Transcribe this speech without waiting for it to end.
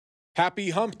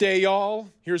Happy hump day, y'all.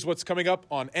 Here's what's coming up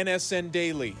on NSN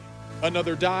Daily.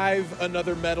 Another dive,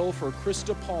 another medal for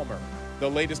Krysta Palmer. The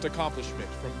latest accomplishment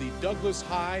from the Douglas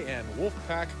High and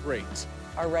Wolfpack great.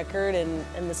 Our record and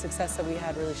the success that we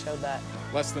had really showed that.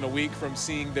 Less than a week from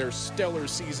seeing their stellar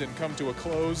season come to a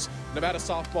close, Nevada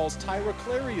softball's Tyra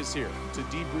Clary is here to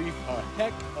debrief a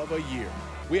heck of a year.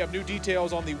 We have new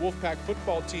details on the Wolfpack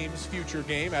football team's future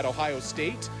game at Ohio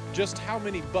State. Just how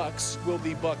many bucks will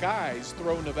the Buckeyes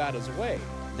throw Nevada's way?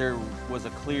 There was a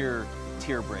clear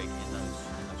tear break in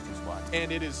those two spots.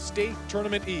 And it is state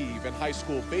tournament eve in high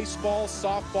school baseball,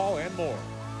 softball, and more.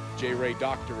 J. Ray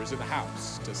Doctor is in the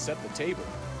house to set the table.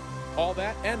 All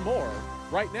that and more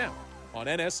right now on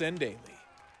NSN Daily.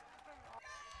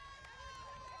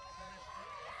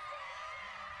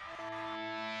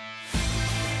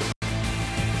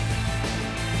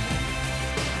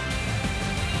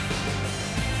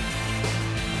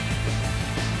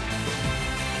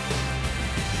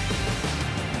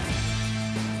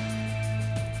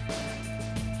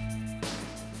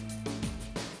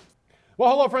 Well,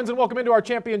 hello, friends, and welcome into our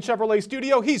Champion Chevrolet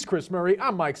studio. He's Chris Murray.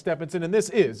 I'm Mike Stephenson, and this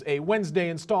is a Wednesday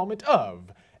installment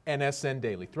of NSN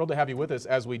Daily. Thrilled to have you with us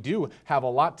as we do have a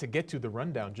lot to get to. The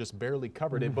rundown just barely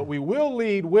covered it, but we will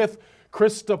lead with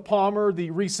Krysta Palmer, the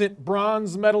recent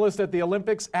bronze medalist at the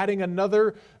Olympics, adding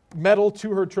another medal to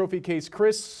her trophy case.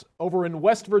 Chris, over in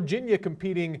West Virginia,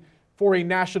 competing for a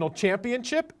national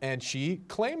championship, and she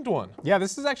claimed one. Yeah,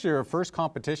 this is actually her first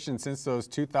competition since those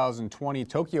 2020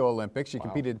 Tokyo Olympics. She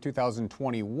competed in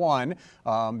 2021.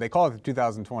 They call it the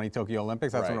 2020 Tokyo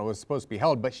Olympics. That's when it was supposed to be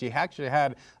held. But she actually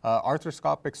had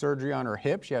arthroscopic surgery on her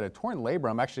hip. She had a torn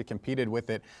labrum, actually competed with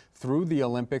it through the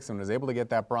Olympics and was able to get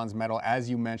that bronze medal, as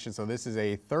you mentioned. So this is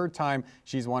a third time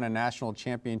she's won a national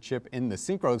championship in the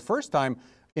synchro. First time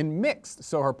in mixed.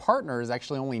 So her partner is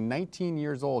actually only 19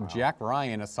 years old, Jack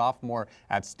Ryan, a sophomore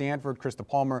at Stanford. Krysta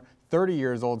Palmer, 30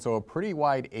 years old, so a pretty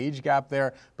wide age gap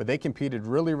there, but they competed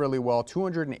really, really well,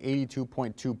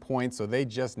 282.2 points, so they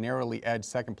just narrowly edged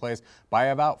second place by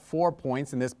about 4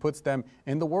 points, and this puts them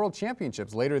in the World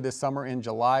Championships. Later this summer in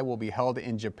July will be held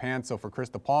in Japan, so for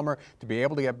Krysta Palmer to be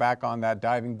able to get back on that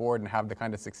diving board and have the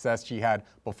kind of success she had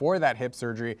before that hip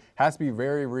surgery has to be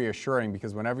very reassuring,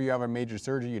 because whenever you have a major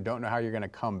surgery, you don't know how you're going to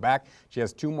come back. She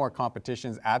has 2 more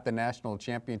competitions at the National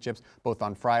Championships, both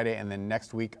on Friday and then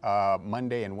next week,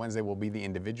 Monday and Wednesday will be the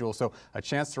individual. So a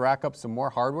chance to rack up some more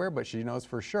hardware, but she knows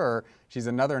for sure she's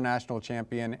another national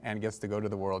champion and gets to go to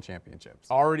the World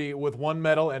Championships. Already with 1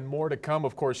 medal and more to come.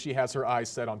 Of course, she has her eyes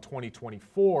set on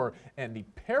 2024 and the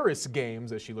Paris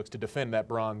Games as she looks to defend that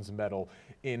bronze medal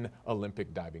in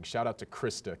Olympic diving. Shout out to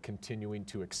Krysta, continuing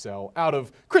to excel out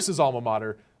of Chris's alma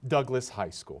mater, Douglas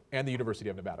High School and the University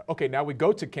of Nevada. Okay, now we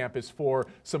go to campus for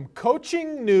some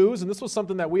coaching news, and this was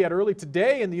something that we had early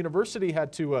today, and the university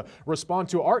had to respond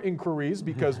to our inquiries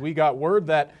because we got word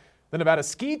that the Nevada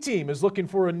ski team is looking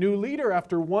for a new leader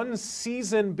after 1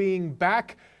 season being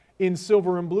back in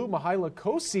silver and blue. Mihaela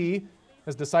Kosi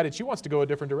has decided she wants to go a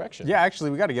different direction. Yeah,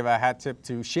 actually, we got to give a hat tip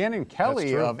to Shannon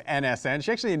Kelly of NSN.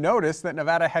 She actually noticed that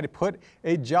Nevada had put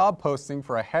a job posting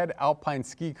for a head alpine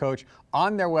ski coach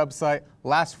on their website.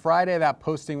 Last Friday, that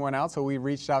posting went out, so we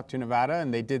reached out to Nevada,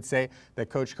 and they did say that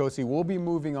Coach Kosi will be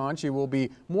moving on. She will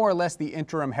be more or less the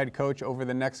interim head coach over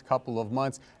the next couple of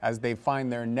months as they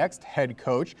find their next head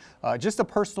coach. Just a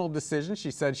personal decision.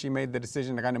 She said she made the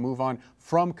decision to kind of move on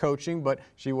from coaching, but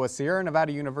she was Sierra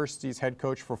Nevada University's head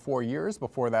coach for 4 years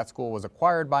before that school was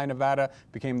acquired by Nevada,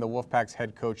 became the Wolfpack's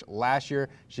head coach last year.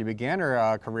 She began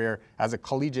her career as a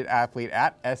collegiate athlete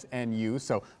at SNU,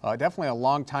 so definitely a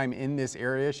long time in this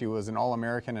area. She was an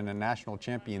All-American and a national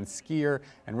champion skier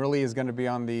and really is going to be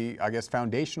on the, I guess,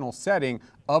 foundational setting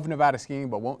of Nevada skiing,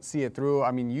 but won't see it through.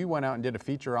 I mean, you went out and did a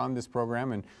feature on this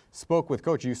program and spoke with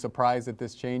Coach. Are you surprised that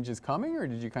this change is coming, or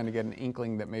did you kind of get an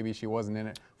inkling that maybe she wasn't in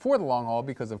it for the long haul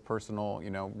because of personal,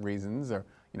 reasons, or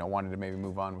wanted to maybe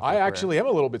move on with her career? Actually am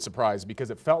a little bit surprised because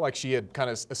it felt like she had kind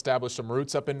of established some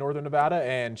roots up in northern Nevada,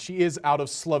 and she is out of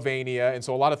Slovenia, and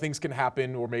so a lot of things can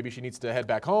happen, or maybe she needs to head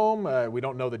back home. We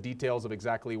don't know the details of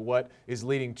exactly what is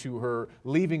leading to her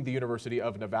leaving the University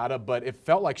of Nevada, but it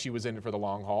felt like she was in it for the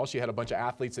long haul. She had a bunch of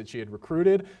athletes that she had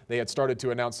recruited. They had started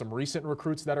to announce some recent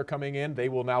recruits that are coming in. They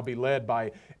will now be led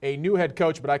by a new head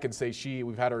coach, but I can say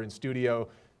we've had her in studio.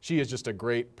 she is just a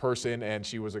great person, and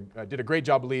she did a great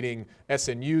job leading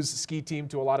SNU's ski team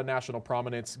to a lot of national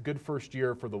prominence. Good first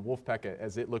year for the Wolfpack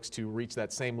as it looks to reach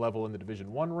that same level in the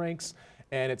Division I ranks,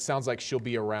 and it sounds like she'll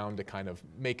be around to kind of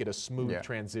make it a smooth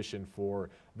transition for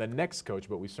the next coach,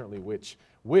 but we certainly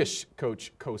wish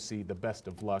Coach Kosi the best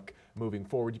of luck moving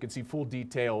forward. You can see full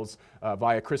details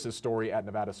via Chris's story at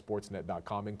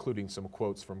nevadasportsnet.com, including some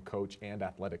quotes from Coach and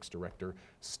Athletics Director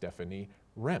Stephanie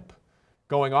Remp.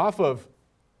 Going off of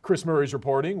Chris Murray's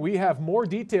reporting, we have more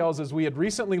details as we had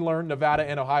recently learned Nevada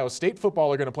and Ohio State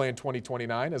football are going to play in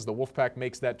 2029 as the Wolfpack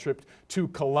makes that trip to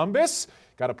Columbus.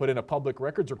 Got to put in a public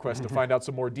records request to find out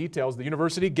some more details. The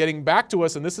university getting back to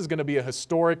us, and this is going to be a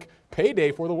historic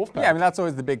payday for the Wolfpack. Yeah, I mean, that's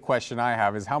always the big question I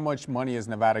have is how much money is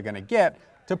Nevada going to get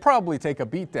to probably take a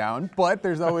beat down, but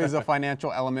there's always a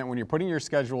financial element when you're putting your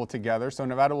schedule together. So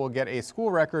Nevada will get a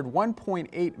school record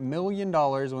 $1.8 million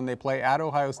when they play at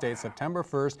Ohio State September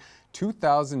 1st,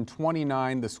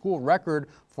 2029. The school record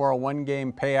for a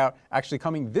one-game payout actually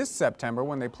coming this September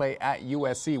when they play at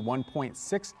USC,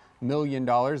 $1.6 million.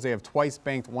 They have twice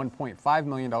banked $1.5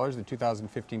 million, the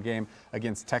 2015 game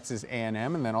against Texas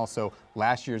A&M, and then also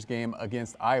last year's game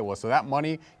against Iowa. So that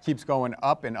money keeps going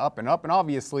up and up and up, and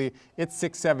obviously it's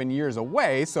 6-7 years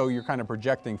away, so you're kind of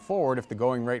projecting forward. If the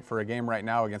going rate for a game right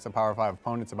now against a Power 5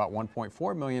 opponent is about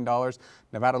 $1.4 million,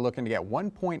 Nevada looking to get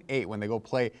 1.8 when they go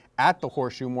play at the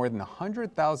Horseshoe, more than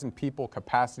 100,000 people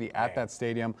capacity at that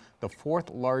stadium, the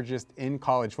fourth largest in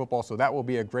college football. So that will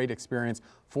be a great experience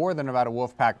for the Nevada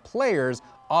Wolfpack players.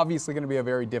 Obviously going to be a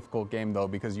very difficult game, though,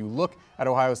 because you look at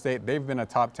Ohio State, they've been a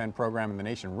top 10 program in the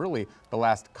nation really the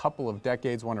last couple of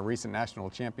decades, won a recent national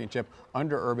championship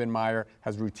under Urban Meyer,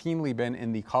 has routinely been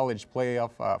in the college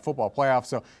football playoff.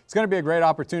 So it's going to be a great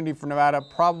opportunity for Nevada.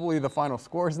 Probably the final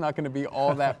score is not going to be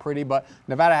all that pretty, but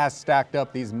Nevada has stacked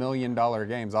up these $1 million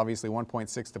games. Obviously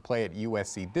 1.6 to play at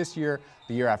USC this year,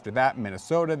 the year after that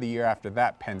Minnesota, the year after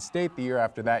that Penn State, the year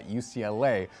after that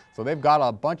UCLA. So they've got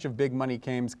a bunch of big money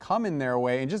games coming their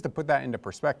way. And just to put that into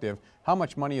perspective, how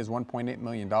much money is $1.8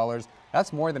 million?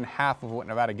 That's more than half of what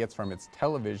Nevada gets from its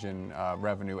television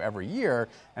revenue every year,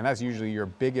 and that's usually your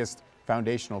biggest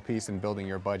foundational piece in building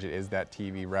your budget is that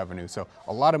TV revenue. So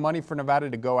a lot of money for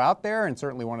Nevada to go out there, and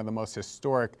certainly one of the most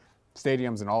historic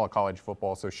stadiums in all of college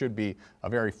football, so should be a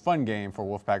very fun game for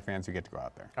Wolfpack fans who get to go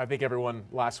out there. I think everyone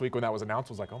last week when that was announced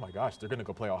was like, oh my gosh, they're going to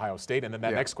go play Ohio State. And then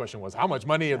that next question was, how much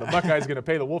money are the Buckeyes going to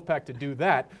pay the Wolfpack to do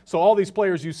that? So all these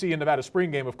players you see in Nevada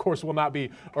spring game, of course, will not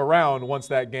be around once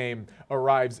that game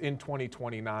arrives in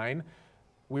 2029.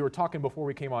 We were talking before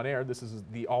we came on air. This is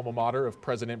the alma mater of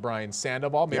President Brian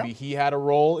Sandoval. Maybe he had a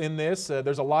role in this.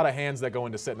 There's a lot of hands that go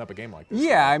into setting up a game like this.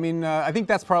 Yeah, I mean, I think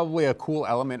that's probably a cool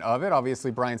element of it.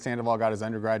 Obviously, Brian Sandoval got his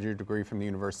undergraduate degree from the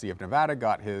University of Nevada,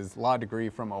 got his law degree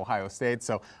from Ohio State.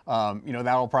 So,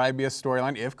 that'll probably be a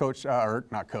storyline if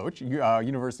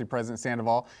University President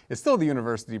Sandoval is still the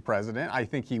university president. I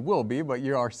think he will be, but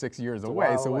you are 6 years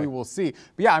away, so we will see.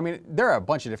 But yeah, I mean, there are a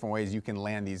bunch of different ways you can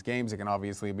land these games. It can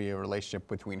obviously be a relationship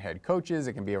between head coaches.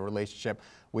 It can be a relationship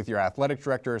with your athletic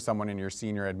director or someone in your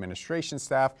senior administration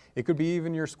staff. It could be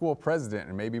even your school president,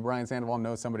 and maybe Brian Sandoval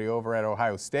knows somebody over at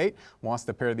Ohio State, wants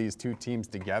to pair these two teams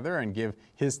together and give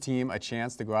his team a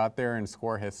chance to go out there and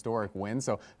score historic wins.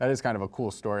 So that is kind of a cool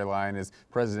storyline, is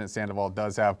President Sandoval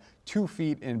does have 2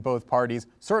 feet in both parties.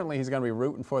 Certainly he's going to be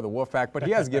rooting for the Wolfpack, but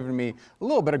he has given me a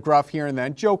little bit of gruff here and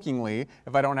then, jokingly,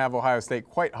 if I don't have Ohio State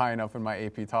quite high enough in my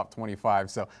AP Top 25.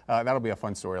 So that'll be a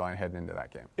fun storyline heading into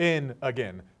that game. In,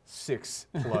 again,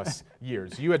 6+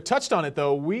 years. You had touched on it,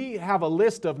 though. We have a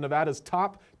list of Nevada's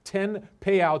top 10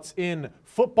 payouts in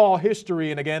football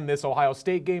history. And again, this Ohio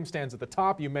State game stands at the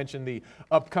top. You mentioned the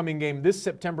upcoming game this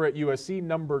September at USC,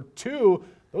 number 2.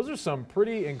 Those are some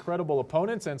pretty incredible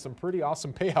opponents and some pretty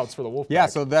awesome payouts for the Wolfpack. Yeah,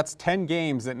 so that's 10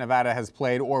 games that Nevada has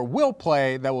played or will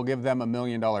play that will give them $1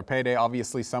 million payday.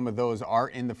 Obviously, some of those are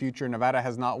in the future. Nevada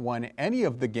has not won any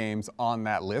of the games on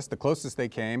that list. The closest they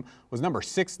came was number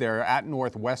 6 there at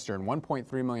Northwestern,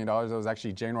 $1.3 million. That was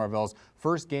actually Jay Norvell's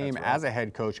first game as a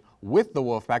head coach with the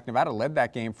Wolfpack. Nevada led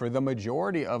that game for the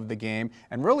majority of the game,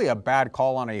 and really a bad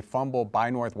call on a fumble by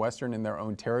Northwestern in their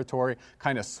own territory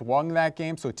kind of swung that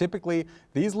game. So typically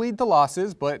these lead to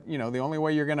losses, but the only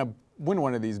way you're going to win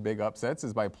one of these big upsets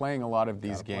is by playing a lot of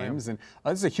these games. And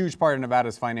this is a huge part of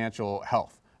Nevada's financial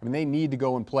health. I mean, they need to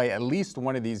go and play at least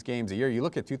one of these games a year. You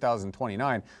look at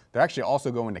 2029, they're actually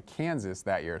also going to Kansas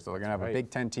that year. So they're going to have a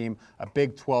Big 10 team, a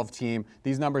Big 12 team.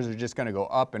 These numbers are just going to go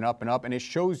up and up and up. And it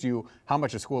shows you how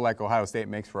much a school like Ohio State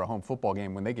makes for a home football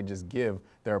game when they can just give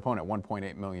their opponent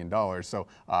 $1.8 million. So,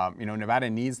 Nevada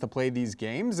needs to play these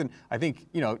games. And I think,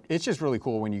 it's just really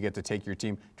cool when you get to take your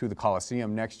team to the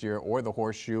Coliseum next year or the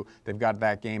Horseshoe. They've got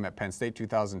that game at Penn State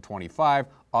 2025.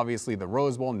 Obviously, the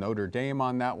Rose Bowl, Notre Dame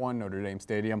on that one, Notre Dame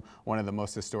Stadium, one of the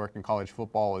most historic in college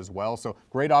football as well. So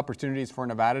great opportunities for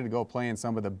Nevada to go play in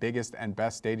some of the biggest and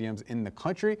best stadiums in the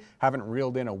country. Haven't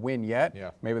reeled in a win yet.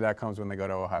 Yeah. Maybe that comes when they go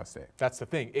to Ohio State. That's the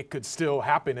thing. It could still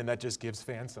happen, and that just gives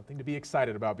fans something to be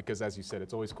excited about because, as you said,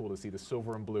 it's always cool to see the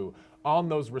silver and blue on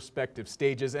those respective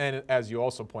stages. And as you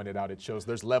also pointed out, it shows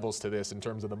there's levels to this in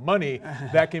terms of the money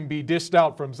that can be dished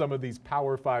out from some of these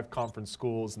Power 5 conference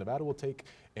schools. Nevada will take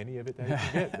any of it that it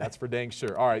can get. That's for dang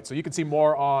sure. All right, so you can see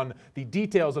more on the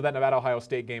details of that Nevada-Ohio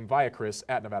State game via Chris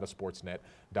at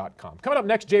nevadasportsnet.com. Coming up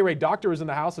next, J. Ray Doctor is in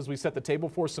the house as we set the table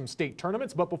for some state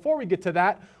tournaments. But before we get to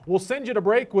that, we'll send you to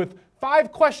break with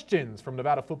 5 questions from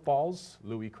Nevada football's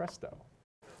Louis Cresto.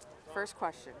 First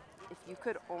question. If you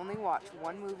could only watch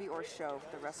one movie or show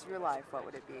for the rest of your life, what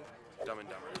would it be? Dumb and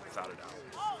Dumber, without a doubt.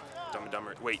 Dumb and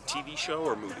Dumber. Wait, TV show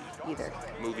or movie? Either.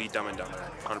 Movie, Dumb and Dumber,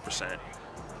 100%.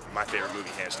 My favorite movie,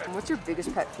 hands down. And what's your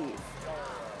biggest pet peeve?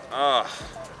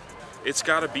 It's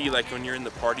gotta be like when you're in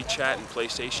the party chat in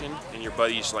PlayStation and your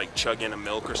buddy's like chugging a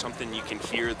milk or something, you can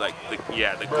hear like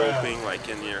the gulping like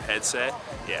in your headset.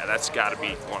 Yeah, that's gotta be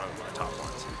one of my top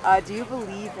ones. Do you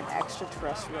believe in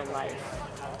extraterrestrial life?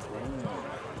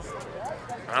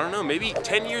 I don't know, maybe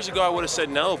 10 years ago I would have said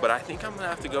no, but I think I'm gonna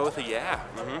have to go with a yeah.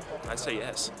 I'd say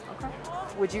yes. Okay.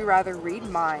 Would you rather read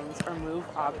minds or move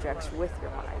objects with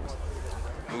your mind?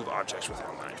 Move objects with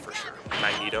your mind for sure.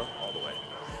 Magneto, all the way.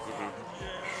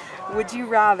 Would you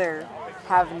rather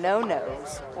have no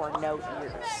nose or no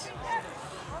ears?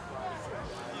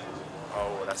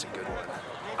 Oh, that's a good one.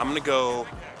 I'm gonna go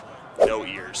no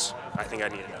ears. I think I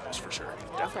need a nose for sure.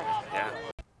 Definitely. Yeah.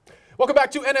 Welcome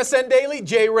back to NSN Daily.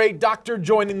 J. Ray Doctor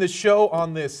joining the show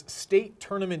on this state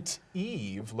tournament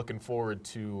eve. Looking forward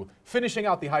to finishing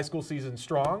out the high school season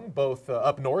strong, both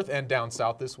up north and down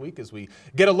south this week as we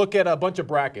get a look at a bunch of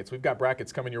brackets. We've got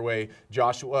brackets coming your way.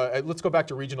 Joshua, let's go back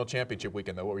to regional championship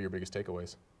weekend, though. What were your biggest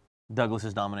takeaways?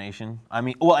 Douglas's domination.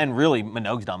 And really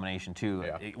Minogue's domination too.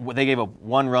 Yeah. They gave up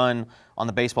 1 run on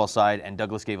the baseball side, and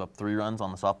Douglas gave up 3 runs on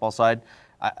the softball side.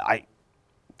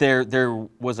 There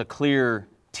was a clear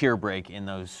tier break in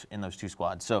those 2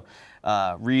 squads. So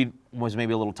Reed was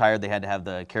maybe a little tired. They had to have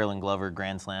the Carolyn Glover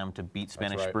grand slam to beat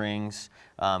Spanish Springs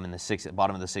in the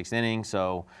bottom of the 6th inning.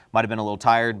 So might have been a little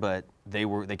tired, but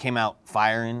they came out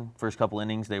firing first couple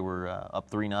innings. They were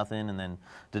up 3-0, and then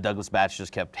the Douglas bats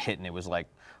just kept hitting. It was like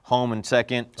home and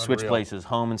second, switch places.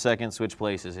 Home and second, switch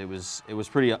places. It was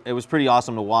pretty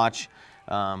awesome to watch.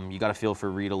 You got to feel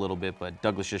for Reed a little bit, but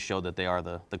Douglas just showed that they are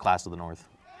the class of the North.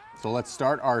 So let's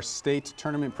start our state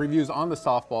tournament previews on the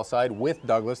softball side with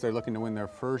Douglas. They're looking to win their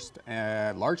first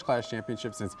large class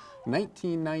championship since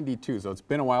 1992. So it's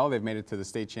been a while. They've made it to the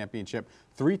state championship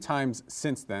 3 times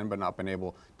since then, but not been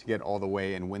able to get all the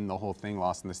way and win the whole thing.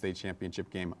 Lost in the state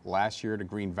championship game last year to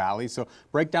Green Valley. So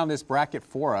break down this bracket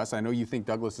for us. I know you think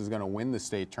Douglas is going to win the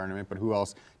state tournament, but who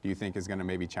else do you think is going to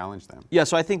maybe challenge them? Yeah,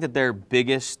 so I think that their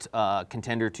biggest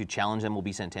contender to challenge them will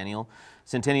be Centennial.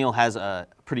 Centennial has a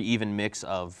pretty even mix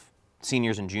of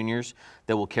seniors and juniors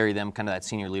that will carry them, kind of that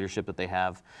senior leadership that they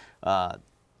have.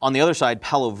 On the other side,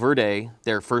 Palo Verde,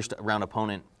 their first round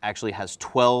opponent, actually has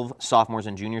 12 sophomores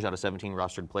and juniors out of 17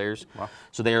 rostered players. Wow.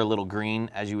 So they are a little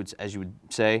green, as you would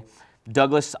say.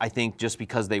 Douglas, I think, just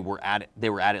because they were at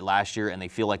it last year and they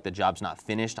feel like the job's not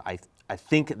finished, I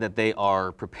think that they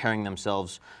are preparing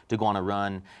themselves to go on a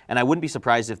run. And I wouldn't be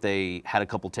surprised if they had a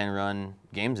couple 10-run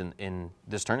games in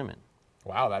this tournament.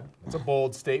 Wow, that's a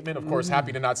bold statement. Of course,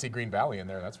 happy to not see Green Valley in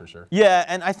there, that's for sure. Yeah,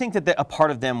 and I think that a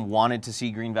part of them wanted to see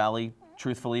Green Valley,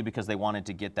 truthfully, because they wanted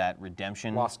to get that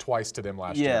redemption. Lost twice to them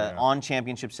last year. Yeah, on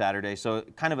Championship Saturday, so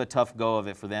kind of a tough go of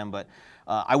it for them. But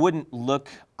I wouldn't look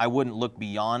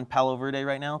beyond Palo Verde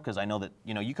right now, because I know that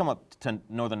you come up to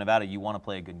Northern Nevada, you want to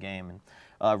play a good game.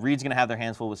 And Reed's going to have their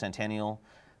hands full with Centennial.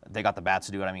 They got the bats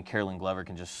to do it. I mean, Carolyn Glover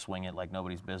can just swing it like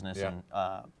nobody's business. Yeah.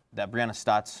 And that Brianna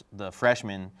Stotts, the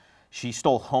freshman, she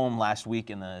stole home last week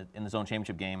in the zone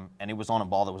championship game, and it was on a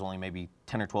ball that was only maybe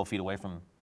 10 or 12 feet away from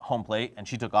home plate, and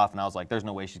she took off, and I was like, there's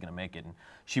no way she's going to make it. And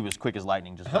she was quick as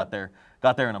lightning, just got there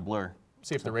in a blur.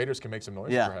 See if the Raiders can make some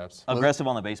noise, perhaps. Aggressive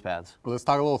on the base paths. Well, let's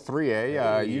talk a little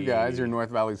 3A. You guys, your North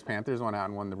Valley's Panthers, went out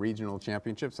and won the regional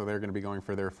championship, so they're going to be going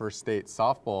for their first state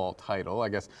softball title. I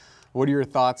guess What are your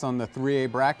thoughts on the 3A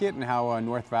bracket and how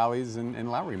North Valley's and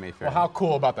Lowry may fare? Well, how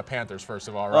cool about the Panthers, first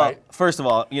of all, right? First of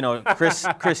all,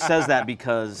 Chris says that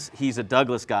because he's a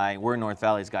Douglas guy. We're North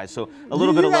Valley's guys. So a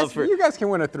little bit of love for you guys can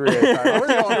win a 3A title. We're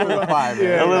going with a 5.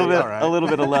 A little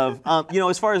bit of love.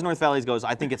 As far as North Valley's goes,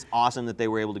 I think it's awesome that they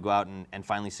were able to go out and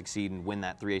finally succeed and win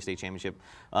that 3A state championship.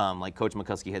 Like Coach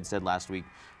McCuskey had said last week,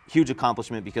 huge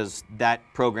accomplishment because that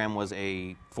program was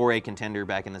a 4A contender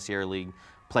back in the Sierra League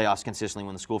playoffs consistently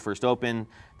when the school first opened.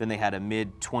 Then they had a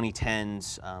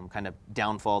mid-2010s kind of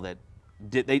downfall that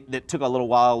took a little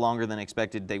while longer than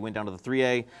expected. They went down to the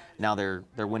 3A. Now they're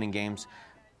winning games.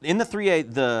 In the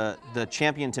 3A, the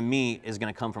champion to me is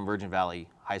going to come from Virgin Valley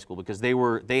High School because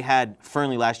they had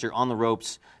Fernley last year on the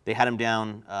ropes. They had them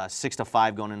down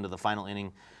 6-5 going into the final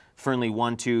inning. Fernley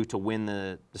 1-2 to win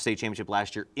the state championship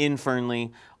last year in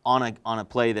Fernley on a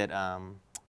play that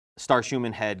Star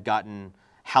Schumann had gotten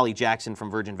Hallie Jackson from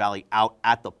Virgin Valley out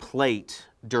at the plate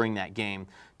during that game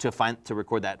to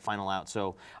record that final out.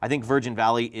 So I think Virgin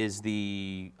Valley is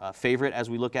the favorite as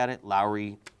we look at it.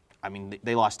 Lowry,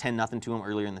 they lost 10-0 to them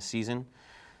earlier in the season.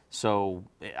 So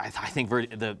I think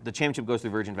the championship goes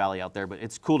through Virgin Valley out there, but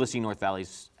it's cool to see North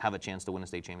Valley's have a chance to win a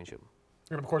state championship.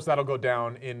 And of course, that'll go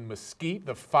down in Mesquite.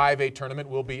 The 5A tournament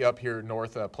will be up here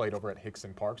north, played over at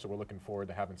Hickson Park. So we're looking forward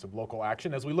to having some local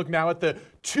action. As we look now at the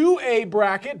 2A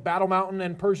bracket, Battle Mountain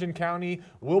and Persian County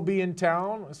will be in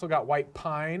town. We still got White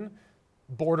Pine,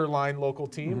 borderline local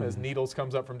team, as Needles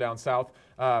comes up from down south.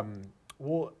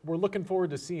 We're looking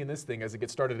forward to seeing this thing as it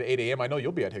gets started at 8 a.m. I know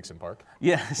you'll be at Hickson Park.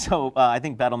 Yeah, so I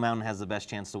think Battle Mountain has the best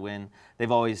chance to win.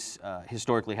 They've always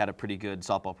historically had a pretty good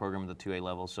softball program at the 2A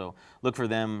level, so look for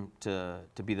them to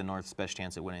be the North's best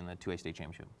chance at winning the 2A state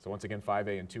championship. So once again,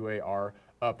 5A and 2A are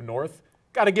up north.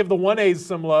 Got to give the 1As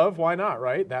some love. Why not,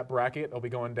 right? That bracket will be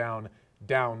going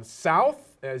down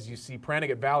south. As you see,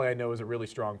 Pranigat Valley, I know, is a really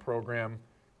strong program.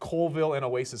 Colville and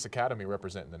Oasis Academy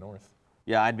representing the north.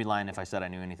 Yeah, I'd be lying if I said I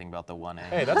knew anything about the 1A.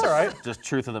 Hey, that's all right. Just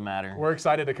truth of the matter. We're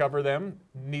excited to cover them.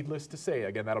 Needless to say,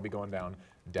 again, that'll be going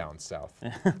down south.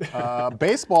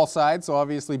 Baseball side, so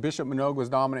obviously Bishop Minogue was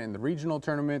dominant in the regional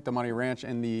tournament, the Money Ranch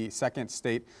in the second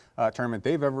state tournament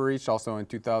they've ever reached, also in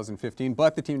 2015.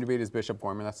 But the team to beat is Bishop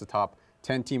Gorman. That's the top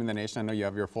 10 team in the nation. I know you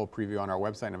have your full preview on our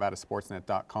website,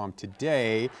 nevadasportsnet.com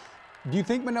today. Do you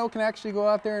think Minogue can actually go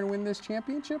out there and win this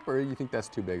championship, or do you think that's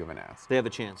too big of an ask? They have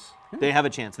a chance. They have a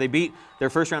chance. They beat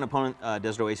their first-round opponent,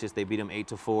 Desert Oasis. They beat them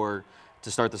 8-4 to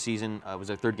start the season. It was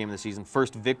their third game of the season.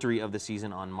 First victory of the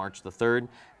season on March the 3rd,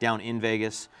 down in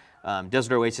Vegas.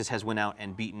 Desert Oasis has went out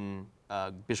and beaten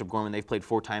Bishop Gorman. They've played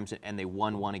 4 times, and they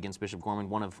won 1 against Bishop Gorman.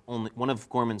 One of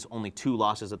Gorman's only 2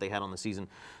 losses that they had on the season.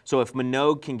 So if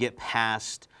Minogue can get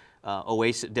past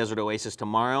Desert Oasis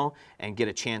tomorrow and get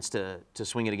a chance to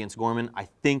swing it against Gorman, I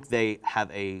think they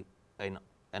have a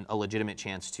legitimate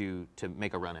chance to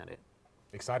make a run at it.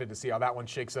 Excited to see how that one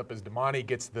shakes up as Damani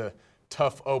gets the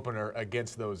tough opener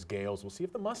against those Gales. We'll see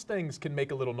if the Mustangs can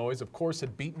make a little noise. Of course,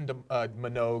 had beaten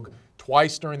Minogue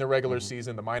twice during the regular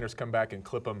season. The Miners come back and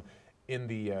clip them in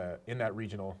that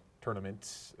regional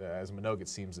tournament, as Minogue, it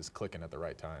seems, is clicking at the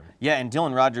right time. Yeah, and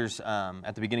Dylan Rogers,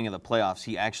 at the beginning of the playoffs,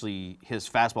 his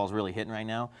fastball is really hitting right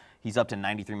now. He's up to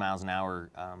 93 miles an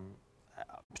hour,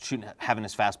 having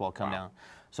his fastball come down.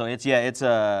 So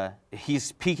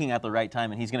he's peaking at the right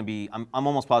time, and he's going to be. I'm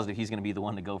almost positive he's going to be the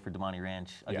one to go for Damani Ranch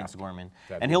against Gorman.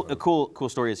 And a cool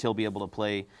story is he'll be able to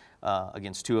play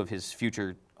against 2 of his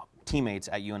future teammates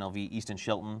at UNLV. Easton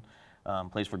Shelton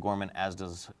plays for Gorman, as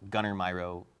does Gunnar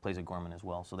Myro, plays at Gorman as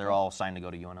well. So they're all signed to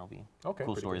go to UNLV. Okay,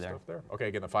 cool story there. Okay,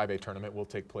 again, the 5A tournament will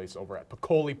take place over at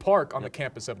Piccoli Park on the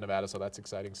campus of Nevada, so that's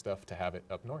exciting stuff to have it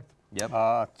up north. Yep.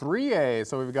 3A,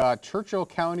 so we've got Churchill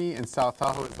County and South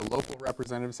Tahoe as the local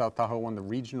representative. South Tahoe won the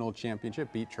regional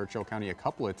championship, beat Churchill County a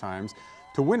couple of times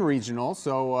to win regional.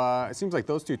 So it seems like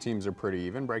those 2 teams are pretty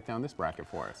even. Break down this bracket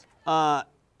for us.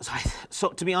 So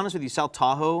to be honest with you, South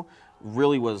Tahoe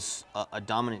really was a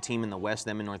dominant team in the West.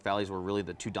 Them and North Valleys were really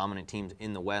the 2 dominant teams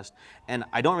in the West. And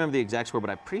I don't remember the exact score,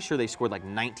 but I'm pretty sure they scored like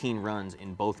 19 runs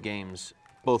in both games,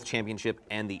 both championship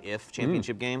and the IF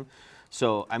championship game.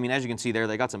 So, as you can see there,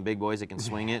 they got some big boys that can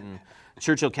swing it. And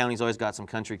Churchill County's always got some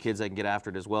country kids that can get after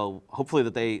it as well. Hopefully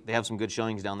that they have some good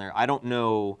showings down there. I don't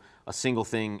know a single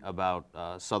thing about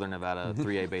Southern Nevada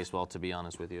 3A baseball, to be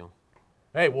honest with you.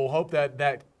 Hey, we'll hope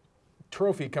that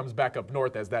trophy comes back up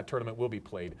north, as that tournament will be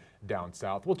played down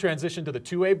south. We'll transition to the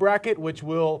 2A bracket, which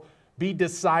will be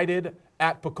decided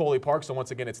at Peccole Park. So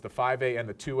once again, it's the 5A and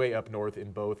the 2A up north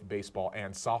in both baseball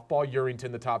and softball.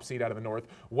 Urington, the top seed out of the north.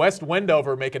 West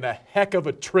Wendover making a heck of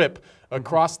a trip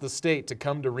across the state to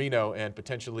come to Reno and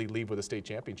potentially leave with a state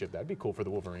championship. That'd be cool for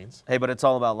the Wolverines. Hey, but it's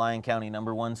all about Lyon County,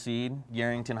 #1 seed,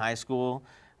 Urington High School.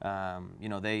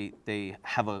 They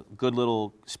have a good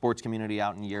little sports community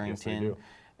out in Urington. Yes, they do.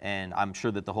 And I'm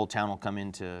sure that the whole town will come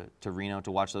into Reno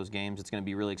to watch those games. It's going to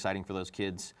be really exciting for those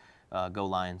kids. Go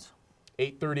Lions.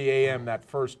 8:30 a.m. that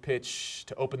first pitch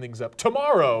to open things up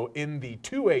tomorrow in the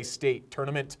 2A state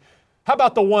tournament. How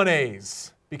about the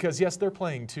 1As? Because, yes, they're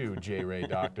playing too, J. Ray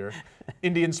Doctor.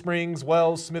 Indian Springs,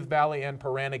 Wells, Smith Valley, and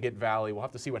Pahranagat Valley. We'll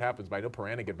have to see what happens, but I know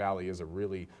Pahranagat Valley is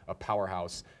a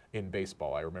powerhouse in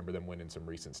baseball. I remember them winning some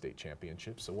recent state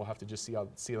championships, so we'll have to just see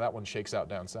how that one shakes out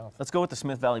down south. Let's go with the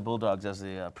Smith Valley Bulldogs as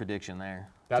the prediction there.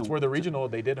 That's where the regional,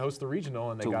 they did host the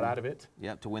regional, and they got out of it.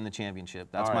 Yep, to win the championship.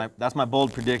 That's my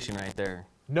bold prediction right there.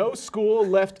 No school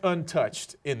left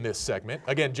untouched in this segment.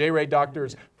 Again, J. Ray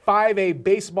Doctor's 5A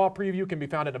baseball preview can be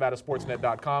found at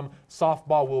NevadaSportsNet.com.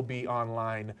 Softball will be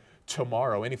online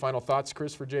tomorrow. Any final thoughts,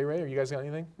 Chris, for J. Ray? Or you guys got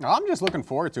anything? I'm just looking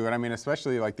forward to it. I mean,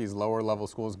 especially like these lower level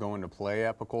schools going to play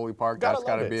at Peccole Park. That's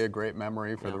got to be a great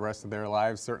memory for the rest of their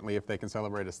lives, certainly if they can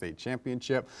celebrate a state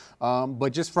championship. But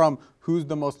just from who's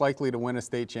the most likely to win a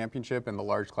state championship in the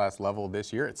large class level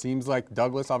this year, it seems like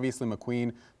Douglas, obviously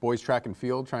McQueen, boys track and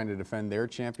field trying to defend their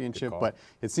championship. But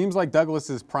it seems like Douglas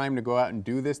is primed to go out and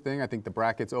do this thing. I think the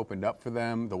brackets opened up for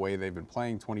them the way they've been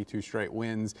playing, 22 straight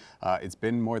wins. It's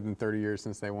been more than 30 years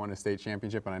since they won a state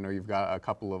championship, and I know you've got a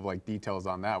couple of like details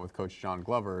on that with Coach John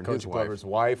Glover and his wife. Coach Glover's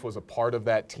wife was a part of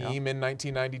that team in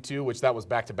 1992, which that was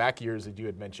back-to-back years that you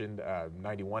had mentioned,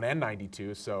 91 and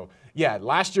 92. So, yeah,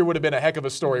 last year would have been a heck of a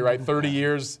story, right? 30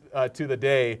 years to the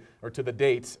day or to the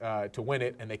date to win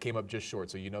it, and they came up just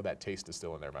short. So you know that taste is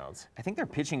still in their mouths. I think their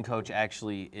pitching coach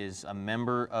actually is a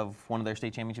member of one of their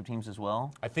state championship teams as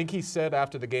well. I think he said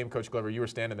after the game, Coach Glover, you were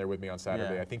standing there with me on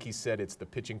Saturday. Yeah. I think he said it's the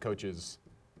pitching coach's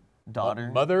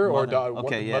mother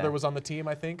was on the team,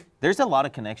 I think. There's a lot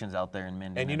of connections out there in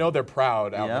Minden. And you know they're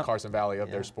proud out in the Carson Valley of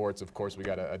their sports. Of course, we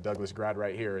got a Douglas grad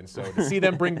right here. And so to see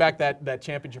them bring back that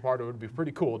championship heart, it would be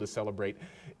pretty cool to celebrate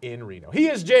in Reno. He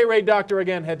is J. Ray Doctor.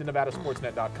 Again, head to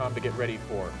NevadaSportsNet.com to get ready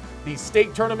for these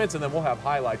state tournaments, and then we'll have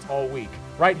highlights all week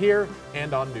right here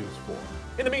and on News 4.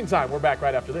 In the meantime, we're back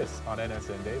right after this on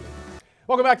NSN Daily.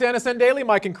 Welcome back to NSN Daily.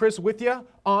 Mike and Chris with you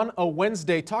on a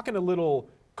Wednesday, talking a little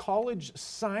college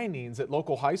signings at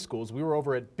local high schools. We were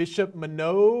over at Bishop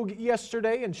Manogue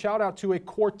yesterday, and shout out to a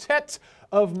quartet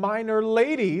of minor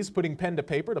ladies putting pen to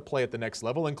paper to play at the next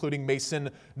level, including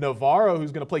Mason Navarro,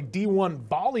 who's going to play D1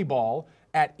 volleyball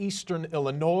at Eastern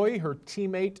Illinois. Her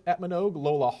teammate at Manogue,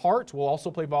 Lola Hart, will also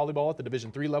play volleyball at the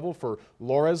Division III level for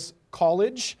Laura's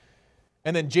College.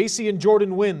 And then JC and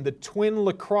Jordan Wynn, the twin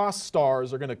lacrosse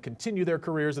stars, are going to continue their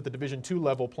careers at the Division II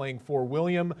level playing for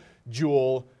William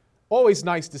Jewell. Always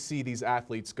nice to see these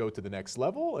athletes go to the next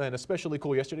level, and especially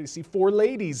cool yesterday to see 4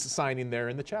 ladies signing there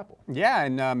in the chapel. Yeah,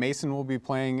 and Mason will be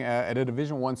playing at a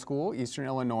Division I school, Eastern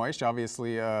Illinois. She's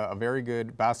obviously a very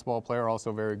good basketball player,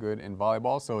 also very good in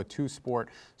volleyball, so a 2-sport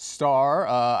star.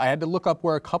 I had to look up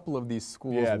where a couple of these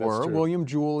schools were. True. William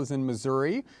Jewell is in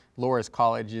Missouri. Laura's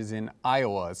College is in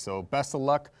Iowa, so best of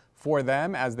luck for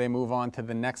them as they move on to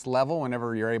the next level.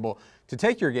 Whenever you're able to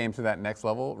take your game to that next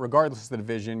level, regardless of the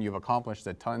division, you've accomplished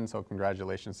a ton, so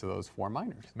congratulations to those 4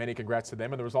 minors. Many congrats to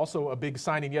them. And there was also a big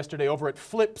signing yesterday over at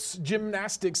Flips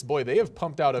Gymnastics. Boy, they have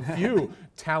pumped out a few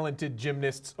talented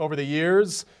gymnasts over the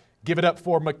years. Give it up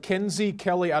for Mackenzie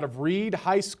Kelly out of Reed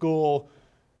High School,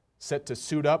 set to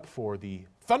suit up for the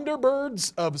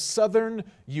Thunderbirds of Southern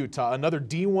Utah. Another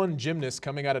D1 gymnast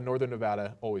coming out of Northern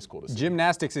Nevada. Always cool to see.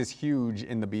 Gymnastics is huge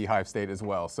in the Beehive State as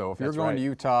well. So if you're going to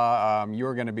Utah,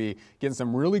 you're going to be getting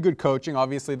some really good coaching.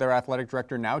 Obviously, their athletic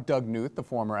director now, Doug Knuth, the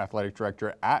former athletic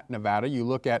director at Nevada. You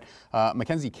look at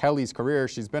Mackenzie Kelly's career.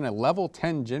 She's been a level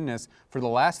 10 gymnast for the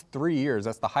last 3 years.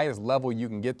 That's the highest level you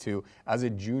can get to as a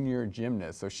junior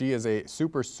gymnast. So she is a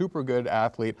super, super good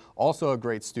athlete. Also a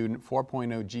great student,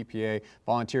 4.0 GPA,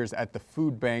 volunteers at the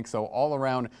food bank. So all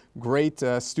around great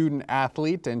student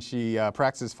athlete, and she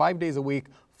practices 5 days a week,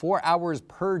 4 hours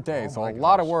per day. So a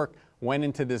lot of work went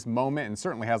into this moment, and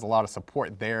certainly has a lot of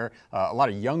support there. A lot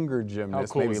of younger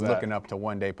gymnasts maybe looking up to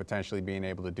one day potentially being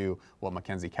able to do what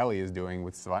Mackenzie Kelly is doing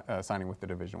with signing with the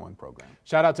Division I program.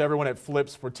 Shout out to everyone at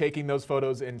Flips for taking those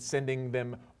photos and sending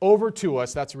them over to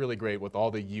us. That's really great with all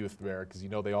the youth there, because you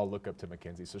know they all look up to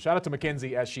Mackenzie. So shout out to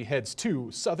Mackenzie as she heads to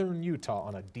Southern Utah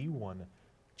on a D1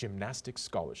 gymnastics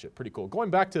scholarship. Pretty cool. Going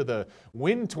back to the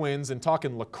Wynn twins and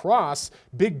talking lacrosse,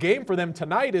 big game for them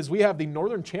tonight as we have the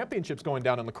Northern Championships going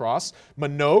down in lacrosse.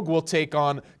 Minogue will take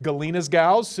on Galena's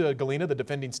gals. Galena, the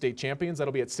defending state champions.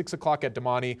 That'll be at 6 o'clock at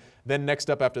Damani. Then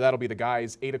next up after that will be the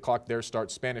guys. 8 o'clock their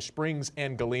start, Spanish Springs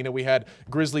and Galena. We had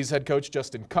Grizzlies head coach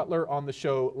Justin Cutler on the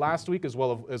show last week, as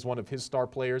well as one of his star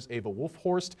players, Ava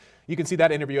Wolfhorst. You can see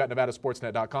that interview at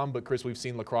nevadasportsnet.com. But Chris, we've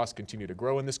seen lacrosse continue to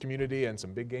grow in this community and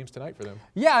some big games tonight for them.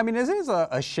 Yeah, I mean, it is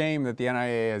a shame that the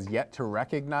NIA has yet to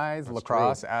recognize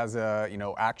lacrosse as a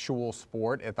actual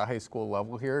sport at the high school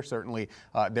level here. Certainly,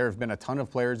 there have been a ton of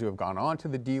players who have gone on to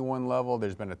the D1 level.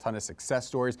 There's been a ton of success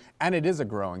stories, and it is a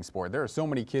growing sport. There are so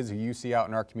many kids who you see out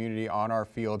in our community on our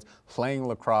fields playing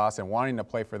lacrosse and wanting to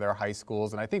play for their high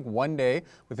schools. And I think one day,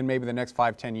 within maybe the next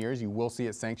 5-10 years, you will see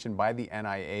it sanctioned by the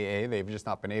NIAA. They've just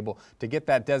not been able to get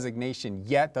that designation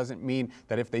yet. Doesn't mean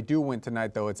that if they do win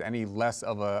tonight, though, it's any less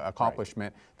of an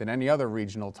accomplishment than any other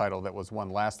regional title that was won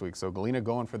last week. So Galena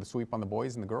going for the sweep on the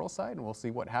boys and the girls side, and we'll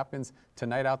see what happens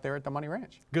tonight out there at the Money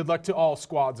Ranch. Good luck to all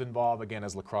squads involved, again,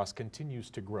 as lacrosse continues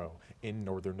to grow in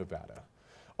Northern Nevada.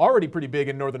 Already pretty big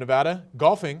in Northern Nevada,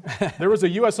 golfing. There was a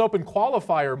U.S. Open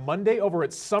qualifier Monday over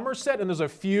at Somerset, and there's a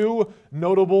few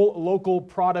notable local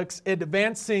products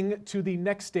advancing to the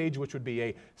next stage, which would be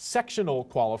a sectional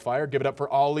qualifier. Give it up for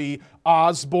Ollie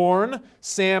Osborne,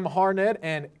 Sam Harnett,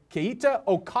 and Keita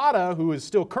Okada, who is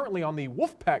still currently on the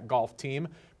Wolfpack golf team.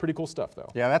 Pretty cool stuff, though.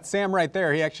 Yeah, that's Sam right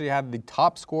there. He actually had the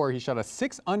top score. He shot a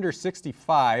 6 under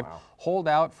 65, hold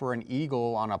out for an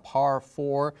eagle on a par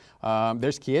 4.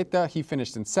 There's Keita. He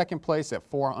finished in second place at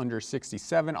 4 under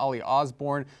 67. Ollie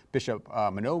Osborne, Bishop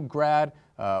Minogue grad,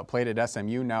 played at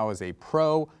SMU, now as a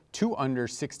pro, 2 under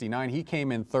 69. He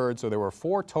came in third, so there were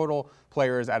 4 total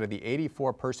players out of the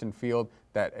 84-person field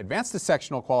that advanced to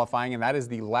sectional qualifying, and that is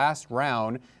the last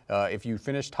round. If you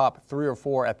finish top 3 or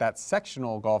 4 at that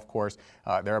sectional golf course,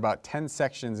 there are about 10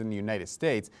 sections in the United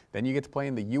States. Then you get to play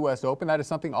in the U.S. Open. That is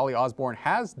something Ollie Osborne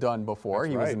has done before.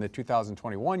 He was in the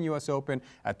 2021 U.S. Open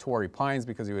at Torrey Pines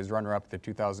because he was runner-up at the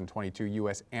 2022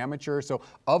 U.S. Amateur. So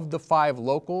of the 5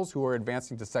 locals who are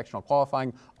advancing to sectional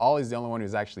qualifying, Ollie's the only one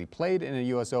who's actually played in a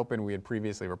U.S. Open. We had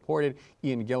previously reported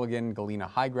Ian Gilligan, Galena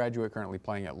High graduate, currently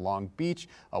playing at Long Beach,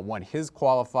 won his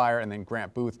qualifier, and then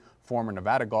Grant Booth, former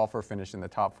Nevada golfer, finished in the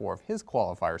top 4 of his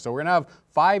qualifier. So we're going to have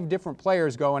 5 different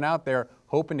players going out there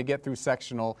hoping to get through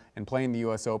sectional and playing the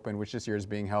U.S. Open, which this year is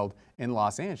being held in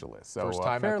Los Angeles. So first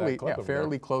time fairly, at that club,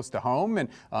 fairly close to home. And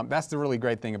that's the really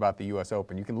great thing about the U.S.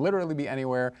 Open. You can literally be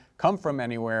anywhere, come from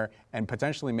anywhere, and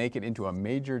potentially make it into a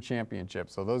major championship.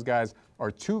 So those guys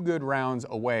are 2 good rounds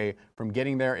away from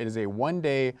getting there. It is a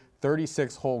one-day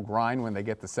 36-hole grind when they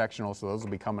get the sectional, so those will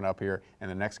be coming up here in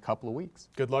the next couple of weeks.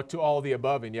 Good luck to all of the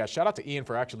above, and yeah, shout out to Ian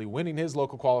for actually winning his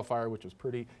local qualifier, which was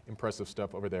pretty impressive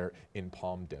stuff over there in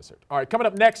Palm Desert. All right, coming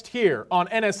up next here on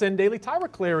NSN Daily,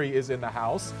 Tyra Clary is in the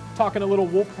house talking a little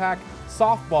Wolfpack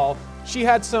softball. She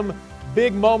had some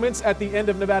big moments at the end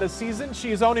of Nevada's season.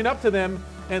 She's owning up to them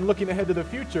and looking ahead to the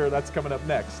future. That's coming up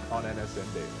next on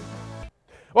NSN Daily.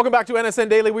 Welcome back to NSN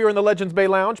Daily. We are in the Legends Bay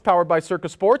Lounge, powered by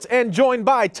Circus Sports, and joined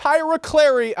by Tyra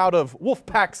Clary out of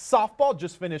Wolfpack softball.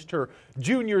 Just finished her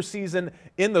junior season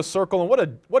in the circle, and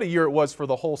what a year it was for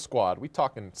the whole squad. We're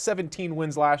talking 17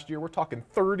 wins last year. We're talking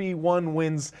 31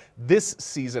 wins this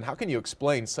season. How can you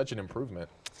explain such an improvement?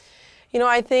 You know,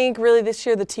 I think really this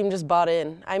year the team just bought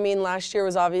in. I mean, last year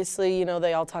was obviously,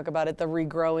 they all talk about it, the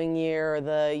regrowing year, or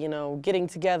the, getting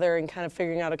together and kind of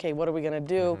figuring out, okay, what are we going to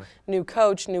do? New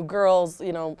coach, new girls,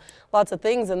 lots of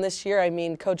things. And this year, I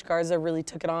mean, Coach Garza really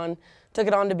took it on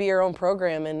to be our own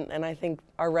program. And I think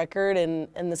our record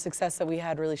and the success that we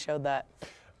had really showed that.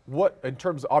 What, in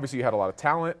terms of, obviously you had a lot of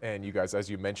talent, and you guys, as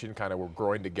you mentioned, kind of were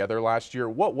growing together last year.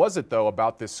 What was it, though,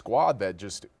 about this squad that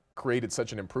just created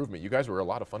such an improvement? You guys were a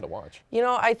lot of fun to watch.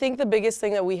 I think the biggest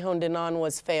thing that we honed in on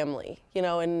was family,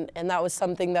 and that was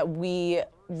something that we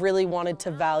really wanted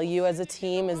to value as a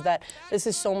team, is that this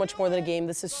is so much more than a game.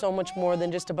 This is so much more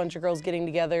than just a bunch of girls getting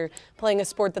together, playing a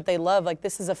sport that they love. Like,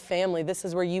 this is a family. This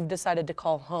is where you've decided to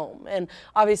call home. And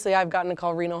obviously I've gotten to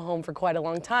call Reno home for quite a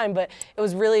long time, but it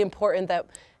was really important that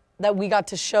we got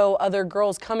to show other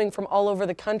girls coming from all over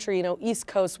the country, East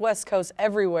Coast, West Coast,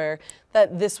 everywhere,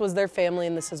 that this was their family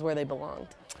and this is where they belonged.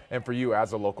 And for you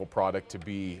as a local product to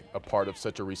be a part of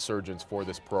such a resurgence for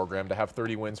this program, to have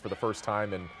 30 wins for the first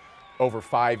time in over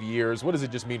 5 years, what does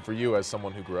it just mean for you as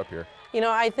someone who grew up here?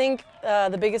 I think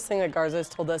the biggest thing that Garza has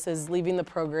told us is leaving the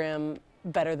program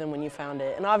better than when you found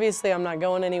it. And obviously I'm not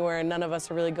going anywhere, and none of us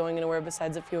are really going anywhere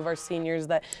besides a few of our seniors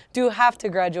that do have to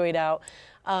graduate out.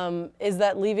 is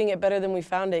that leaving it better than we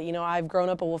found it. You know, I've grown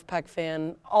up a Wolfpack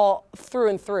fan all through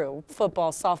and through,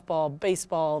 football, softball,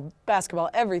 baseball, basketball,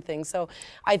 everything. So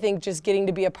I think just getting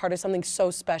to be a part of something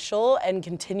so special and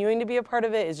continuing to be a part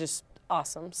of it is just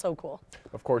awesome, so cool.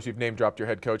 Of course, you've name-dropped your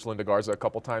head coach, Linda Garza, a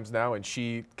couple times now, and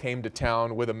she came to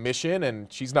town with a mission, and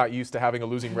she's not used to having a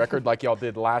losing record like y'all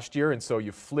did last year, and so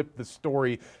you flipped the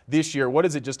story this year. What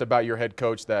is it just about your head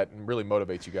coach that really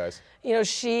motivates you guys? You know,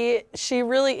 she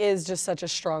really is just such a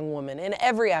strong woman in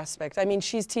every aspect. I mean,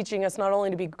 she's teaching us not only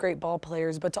to be great ball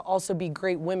players, but to also be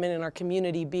great women in our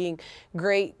community, being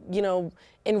great, you know,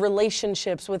 in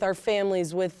relationships with our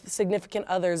families, with significant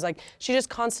others. Like, she just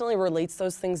constantly relates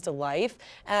those things to life,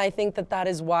 and I think that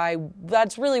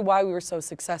that's really why we were so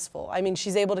successful. I mean,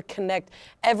 she's able to connect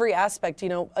every aspect, you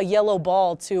know, a yellow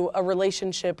ball to a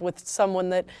relationship with someone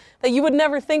that you would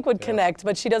never think would connect,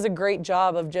 but she does a great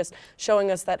job of just showing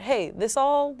us that, hey, this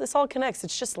all connects.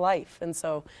 It's just life. And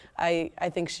so I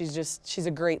think she's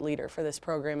a great leader for this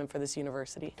program and for this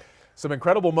university. Some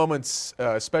incredible moments,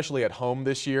 especially at home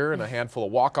this year, and a handful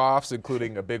of walk-offs,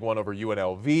 including a big one over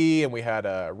UNLV, and we had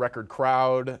a record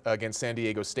crowd against San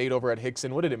Diego State over at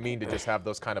Hickson. What did it mean to just have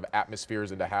those kind of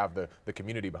atmospheres and to have the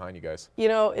community behind you guys? You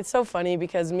know, it's so funny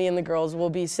because me and the girls will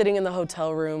be sitting in the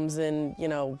hotel rooms and, you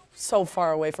know, so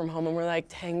far away from home, and we're like,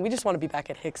 dang, we just want to be back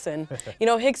at Hickson. You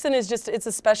know, Hickson is just, it's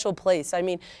a special place. I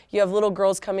mean, you have little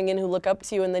girls coming in who look up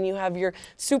to you, and then you have your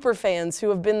super fans who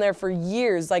have been there for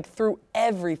years, like through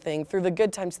everything, through the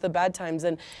good times to the bad times,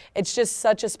 and it's just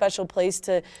such a special place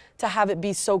to have it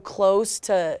be so close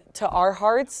to our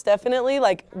hearts, definitely.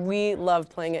 Like, we love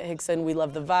playing at Hickson. We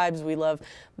love the vibes. We love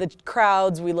the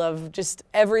crowds. We love just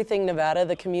everything Nevada.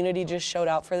 The community just showed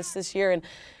out for us this year,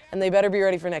 and they better be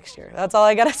ready for next year. That's all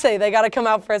I got to say. They got to come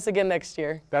out for us again next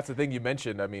year. That's the thing you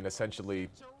mentioned. I mean, essentially,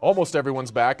 almost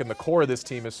everyone's back, and the core of this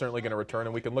team is certainly going to return,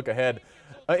 and we can look ahead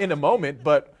in a moment,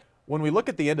 but when we look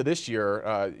at the end of this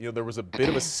year, you know, there was a bit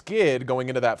of a skid going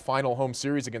into that final home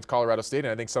series against Colorado State, and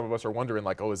I think some of us are wondering,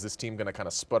 like, oh, is this team going to kind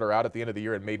of sputter out at the end of the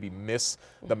year and maybe miss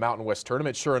the Mountain West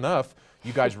tournament? Sure enough,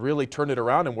 you guys really turned it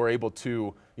around and were able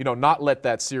to, you know, not let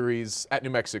that series at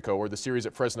New Mexico or the series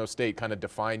at Fresno State kind of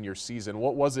define your season.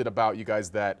 What was it about you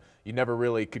guys that you never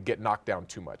really could get knocked down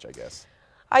too much, I guess?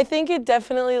 I think it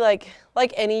definitely, like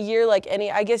any year,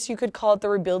 I guess you could call it the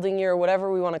rebuilding year or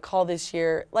whatever we want to call this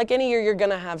year. Like any year, you're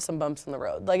going to have some bumps in the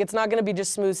road. Like, it's not going to be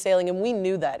just smooth sailing, and we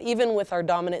knew that. Even with our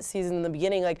dominant season in the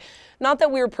beginning, like, not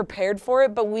that we were prepared for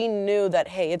it, but we knew that,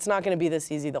 hey, it's not going to be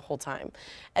this easy the whole time.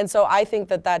 And so I think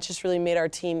that just really made our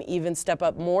team even step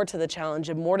up more to the challenge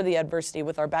and more to the adversity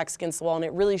with our backs against the wall, and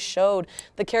it really showed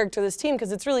the character of this team,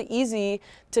 because it's really easy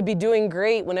to be doing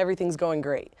great when everything's going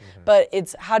great. Mm-hmm. But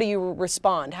it's how do you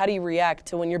respond? How do you react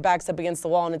to when your back's up against the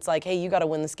wall and it's like, hey, you got to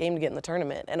win this game to get in the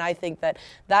tournament? And I think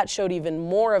that showed even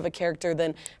more of a character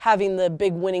than having the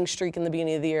big winning streak in the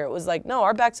beginning of the year. It was like, no,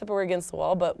 our back's up against the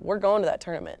wall, but we're going to that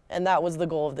tournament. And that was the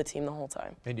goal of the team the whole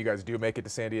time. And you guys do make it to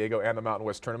San Diego and the Mountain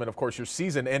West tournament. Of course, your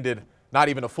season ended not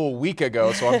even a full week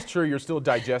ago, so I'm sure you're still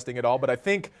digesting it all. But I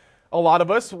think a lot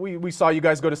of us, we saw you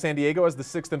guys go to San Diego as the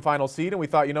 6th and final seed, and we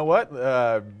thought, you know what,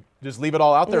 just leave it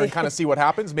all out there and kind of see what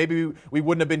happens. Maybe we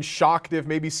wouldn't have been shocked if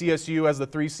maybe CSU as the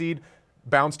 3 seed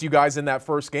bounced you guys in that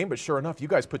first game, but sure enough, you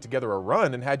guys put together a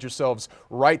run and had yourselves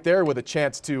right there with a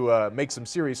chance to make some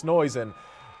serious noise. And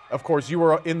of course, you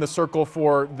were in the circle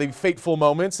for the fateful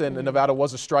moments, and Nevada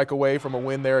was a strike away from a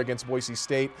win there against Boise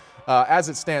State. As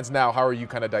it stands now, how are you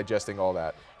kind of digesting all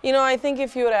that? You know, I think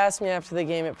if you would have asked me after the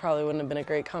game, it probably wouldn't have been a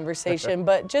great conversation.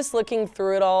 But just looking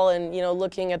through it all and, you know,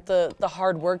 looking at the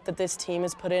hard work that this team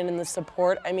has put in and the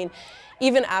support, I mean,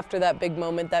 even after that big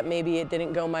moment that maybe it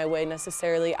didn't go my way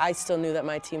necessarily, I still knew that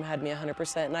my team had me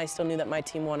 100%, and I still knew that my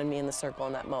team wanted me in the circle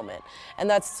in that moment. And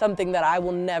that's something that I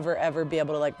will never, ever be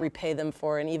able to, like, repay them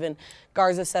for. And even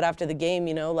Garza said after the game,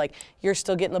 you know, like, you're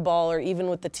still getting the ball, or even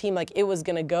with the team, like, it was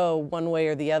going to go one way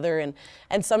or the other.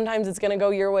 And sometimes it's going to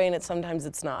go your way, and sometimes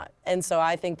it's not. And so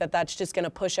I think that that's just going to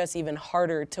push us even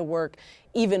harder to work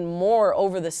even more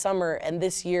over the summer and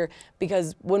this year,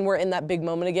 because when we're in that big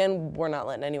moment again, we're not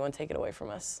letting anyone take it away from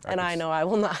us. And I know I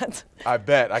will not. I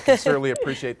bet. I can certainly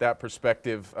appreciate that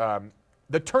perspective.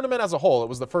 The tournament as a whole, it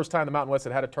was the first time the Mountain West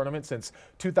had a tournament since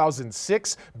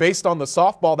 2006. Based on the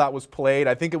softball that was played,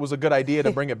 I think it was a good idea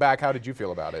to bring it back. How did you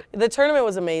feel about it? The tournament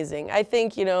was amazing. I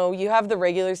think, you know, you have the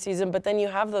regular season, but then you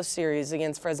have those series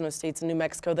against Fresno State and New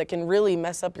Mexico that can really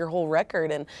mess up your whole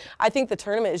record. And I think the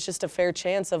tournament is just a fair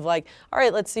chance of, like, all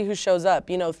right, let's see who shows up,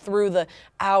 you know, through the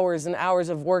hours and hours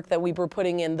of work that we were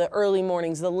putting in, the early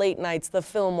mornings, the late nights, the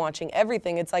film watching,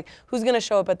 everything. It's like, who's going to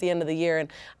show up at the end of the year?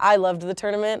 And I loved the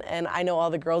tournament, and I know all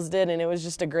the girls did, and it was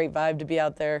just a great vibe to be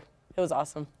out there It was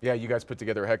awesome. Yeah, you guys put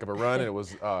together a heck of a run, and it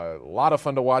was a lot of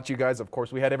fun to watch you guys. Of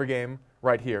course, we had every game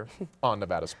right here on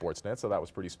Nevada Sportsnet, so that was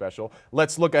pretty special.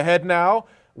 Let's look ahead now.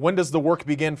 When does the work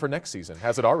begin for next season?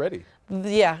 Has it already?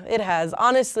 Yeah, it has.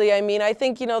 Honestly, I mean, I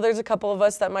think, there's a couple of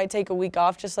us that might take a week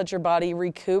off, just let your body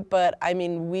recoup. But I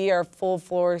mean, we are full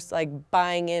force, like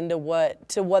buying into what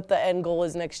the end goal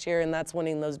is next year, and that's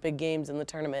winning those big games in the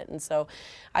tournament. And so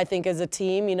I think as a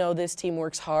team, this team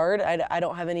works hard. I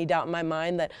don't have any doubt in my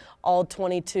mind that all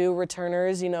 22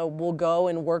 returners, will go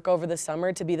and work over the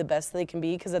summer to be the best they can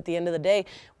be, because at the end of the day,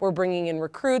 we're bringing in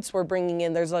recruits,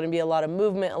 there's going to be a lot of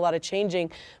movement, a lot of changing,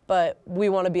 but we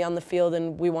want to be on the field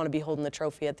and we want to be holding the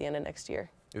trophy at the end of next year.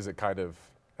 Is it kind of,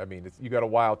 you got a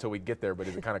while till we get there, but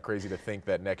is it kind of crazy to think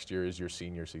that next year is your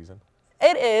senior season?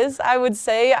 It is, I would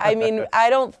say. I mean, I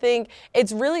don't think,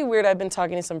 it's really weird. I've been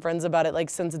talking to some friends about it,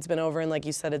 like, since it's been over, and like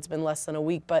you said, it's been less than a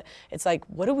week, but it's like,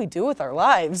 what do we do with our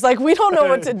lives? Like, we don't know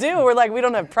what to do. We're like, we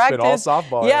don't have practice. It's been all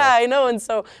softball. Yeah, I know, and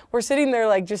so we're sitting there,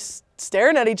 like, just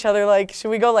staring at each other, like, should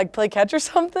we go, like, play catch or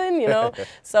something,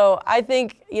 So I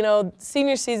think,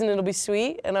 senior season, it'll be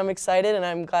sweet, and I'm excited, and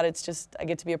I'm glad I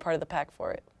get to be a part of the pack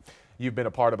for it. You've been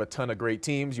a part of a ton of great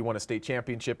teams. You won a state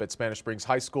championship at Spanish Springs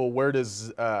High School. Where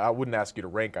does, I wouldn't ask you to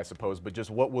rank, I suppose, but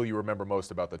just what will you remember most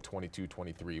about the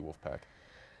 22-23 Wolfpack?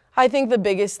 I think the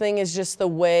biggest thing is just the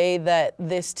way that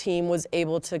this team was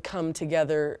able to come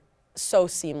together so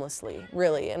seamlessly,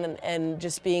 really, and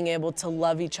just being able to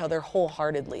love each other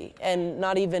wholeheartedly, and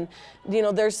not even,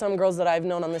 there's some girls that I've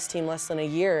known on this team less than a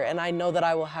year, and I know that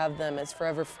I will have them as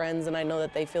forever friends, and I know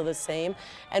that they feel the same.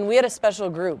 And we had a special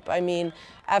group. I mean,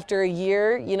 after a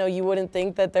year, you wouldn't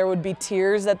think that there would be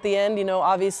tears at the end,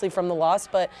 obviously from the loss,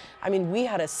 but I mean, we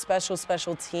had a special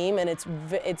team, and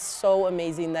it's so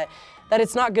amazing that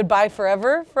it's not goodbye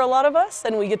forever for a lot of us,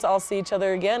 and we get to all see each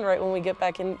other again right when we get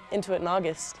back into it in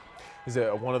August. Is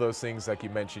it one of those things, like you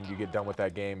mentioned, you get done with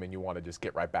that game and you want to just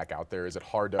get right back out there? Is it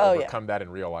hard to overcome that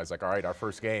and realize, like, all right, our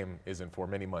first game isn't for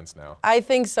many months now? I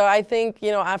think so. I think,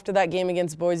 after that game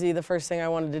against Boise, the first thing I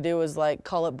wanted to do was, like,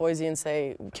 call up Boise and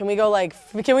say, can we go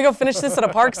finish this at a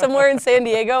park somewhere in San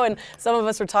Diego? And some of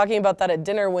us were talking about that at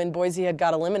dinner when Boise had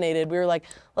got eliminated. We were like,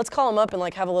 let's call them up and,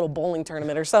 like, have a little bowling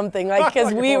tournament or something, like,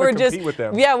 because we were just, with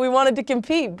them. Yeah, we wanted to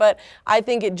compete. But I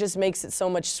think it just makes it so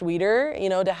much sweeter,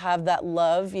 to have that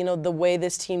love, the way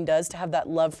this team does, to have that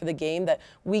love for the game, that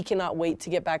we cannot wait to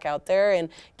get back out there and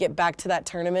get back to that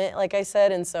tournament, like I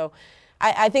said. And so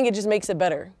I think it just makes it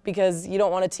better, because you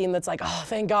don't want a team that's like, oh,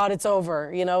 thank God it's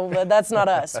over. But that's not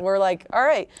us. We're like, all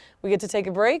right, we get to take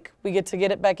a break, we get to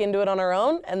get it back into it on our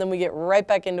own, and then we get right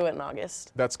back into it in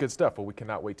August. That's good stuff. Well, we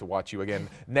cannot wait to watch you again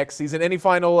next season. Any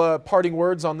final parting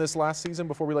words on this last season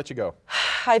before we let you go?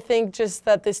 I think just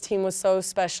that this team was so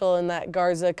special, and that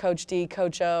Garza, Coach D,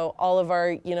 Coach O, all of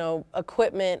our,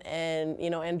 equipment, and,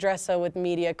 Andressa with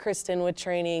media, Kristen with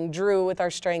training, Drew with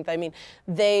our strength. I mean,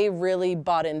 they really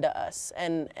bought into us.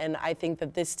 And I think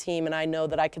that this team, and I know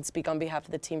that I can speak on behalf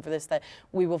of the team for this, that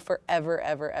we will forever,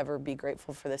 ever, ever be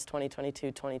grateful for this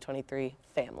 2022-2023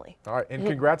 family. All right, and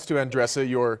congrats to Andressa,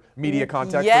 your media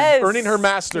contact, Yes. for earning her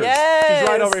master's. Yes. She's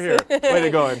right over here. Way to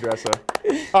go, Andressa.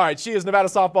 All right, she is Nevada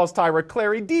Softball's Tyra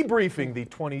Clary, debriefing the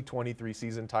 2023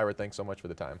 season. Tyra, thanks so much for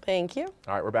the time. Thank you.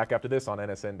 All right, we're back after this on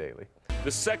NSN Daily.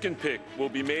 The second pick will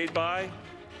be made by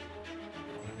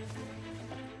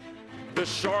the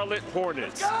Charlotte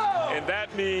Hornets. And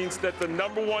that means that the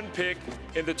 #1 pick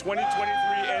in the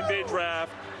 2023 NBA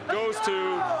draft goes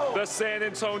to the San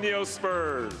Antonio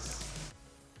Spurs.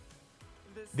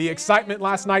 The excitement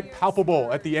last night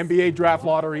palpable at the NBA draft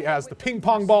lottery as the ping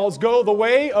pong balls go the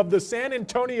way of the San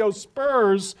Antonio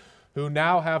Spurs, who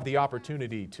now have the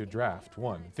opportunity to draft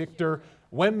one Victor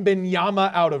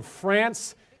Wembanyama out of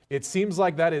France. It seems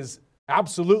like that is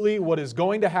absolutely what is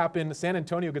going to happen. San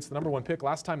Antonio gets the #1 pick.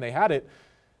 Last time they had it,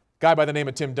 guy by the name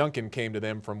of Tim Duncan came to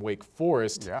them from Wake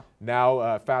Forest. Yeah.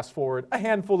 Now, fast forward a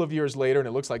handful of years later, and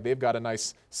it looks like they've got a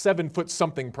nice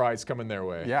 7-foot-something prize coming their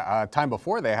way. Yeah, time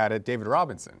before they had it, David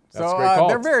Robinson. That's a great call.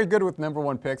 They're very good with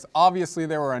 #1 picks. Obviously,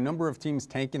 there were a number of teams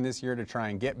tanking this year to try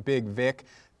and get Big Vic.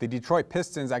 The Detroit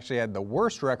Pistons actually had the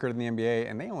worst record in the NBA,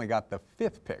 and they only got the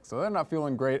 5th pick. So they're not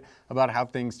feeling great about how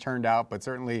things turned out, but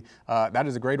certainly that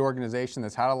is a great organization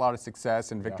that's had a lot of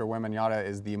success, and Victor Wembanyama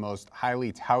is the most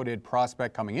highly touted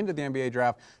prospect coming into the NBA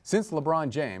draft since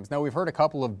LeBron James. Now, we've heard a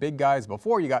couple of big guys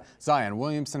before. You got Zion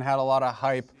Williamson had a lot of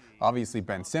hype. Obviously,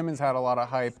 Ben Simmons had a lot of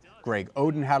hype. Greg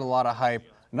Oden had a lot of hype.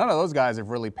 None of those guys have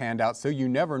really panned out, so you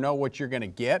never know what you're going to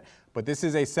get. but this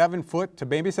is a 7 foot to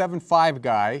maybe 7'5"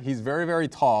 guy. He's very, very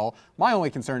tall. My only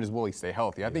concern is will he stay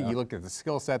healthy? I think you look at the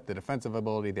skill set, the defensive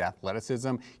ability, the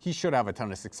athleticism. He should have a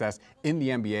ton of success in the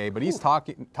NBA, but he's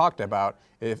talked about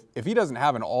if he doesn't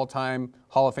have an all-time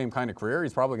Hall of Fame kind of career,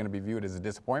 he's probably going to be viewed as a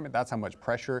disappointment. That's how much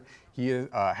pressure he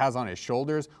has on his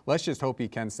shoulders. Let's just hope he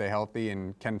can stay healthy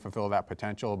and can fulfill that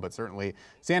potential. But certainly,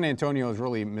 San Antonio's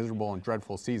really miserable and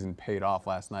dreadful season paid off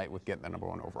last night with getting the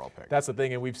 #1 overall pick. That's the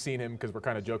thing, and we've seen him, because we're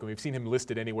kind of joking, we've seen him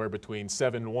listed anywhere between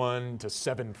 7'1" to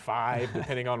 7'5",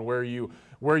 depending on where you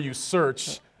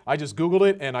search. I just Googled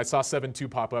it, and I saw 7'2"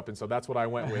 pop up, and so that's what I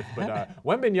went with. But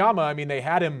Wembanyama, I mean, they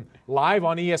had him live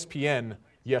on ESPN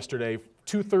yesterday,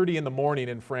 2:30 in the morning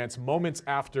in France, moments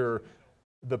after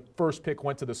the first pick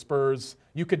went to the Spurs.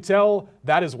 You could tell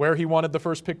that is where he wanted the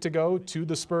first pick to go, to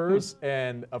the Spurs.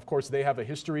 And, of course, they have a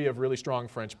history of really strong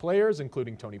French players,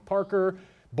 including Tony Parker,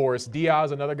 Boris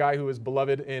Diaw, another guy who is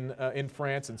beloved in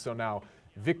France. And so now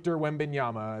Victor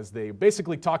Wembanyama, as they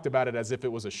basically talked about it as if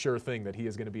it was a sure thing that he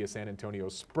is going to be a San Antonio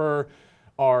Spur.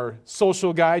 Our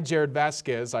social guy, Jared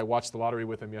Vasquez, I watched the lottery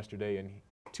with him yesterday, and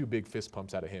two big fist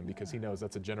pumps out of him because he knows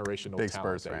that's a generational big talent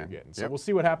Spurs that you're fan. getting. So we'll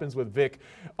see what happens with Vic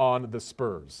on the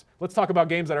Spurs. Let's talk about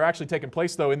games that are actually taking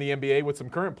place, though, in the NBA with some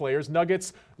current players.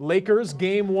 Nuggets, Lakers,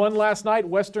 game 1 last night,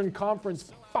 Western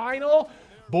Conference Final.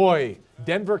 Boy,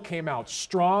 Denver came out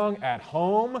strong at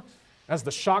home. As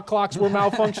the shot clocks were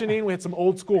malfunctioning, we had some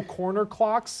old school corner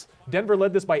clocks. Denver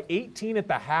led this by 18 at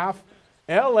the half.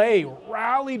 LA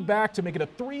rallied back to make it a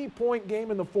 3-point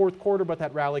game in the fourth quarter, but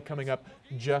that rally coming up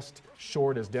just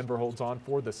short as Denver holds on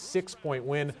for the 6-point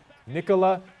win.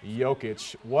 Nikola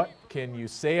Jokic, what can you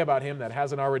say about him that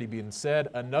hasn't already been said?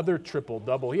 Another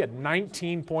triple-double. He had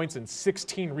 19 points and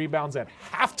 16 rebounds at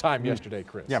halftime yesterday,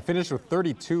 Chris. Yeah, finished with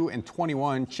 32 and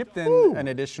 21, chipped in an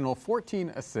additional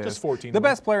 14 assists. Just 14. The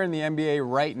best player in the NBA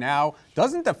right now.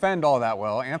 Doesn't defend all that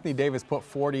well. Anthony Davis put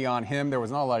 40 on him. There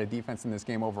was not a lot of defense in this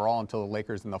game overall until the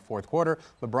Lakers in the fourth quarter.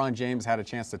 LeBron James had a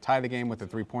chance to tie the game with a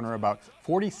three-pointer. About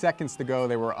 40 seconds to go.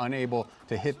 They were unable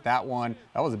to hit that one.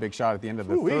 That was a big shot at the end of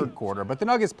the third quarter. But the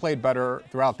Nuggets played better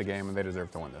throughout the game, and they deserve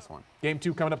to win this one. Game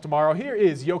 2 coming up tomorrow. Here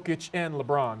is Jokic and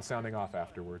LeBron sounding off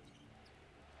afterward.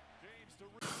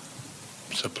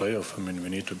 It's a playoff. I mean, we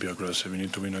need to be aggressive. We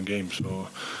need to win a game. So,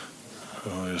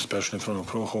 especially in front of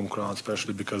home crowd,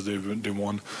 especially because they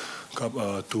won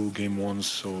 2 game ones.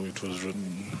 So it was.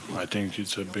 I think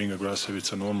it's being aggressive.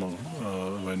 It's a normal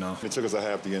right now. It took us a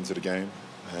half to get into the game,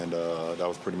 and that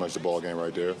was pretty much the ball game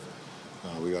right there.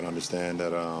 We got to understand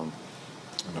that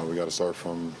we got to start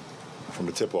from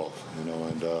the tip off,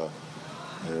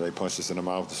 and they punched us in the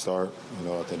mouth to start.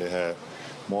 I think they had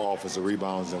more offensive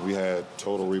rebounds than we had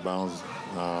total rebounds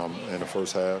in the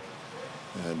first half,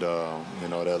 and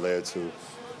that led to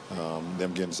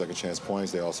them getting second chance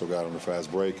points. They also got on the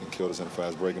fast break and killed us in the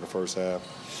fast break in the first half,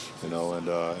 and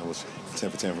was 10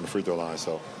 for 10 from the free throw line.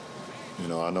 So, I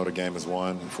know the game is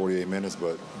won in 48 minutes,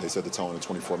 but they set the tone in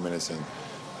 24 minutes, and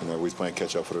we was playing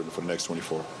catch up for the next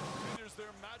 24.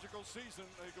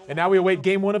 And now we await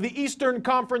game 1 of the Eastern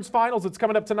Conference Finals. It's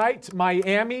coming up tonight.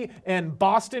 Miami and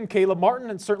Boston. Caleb Martin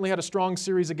and certainly had a strong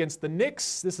series against the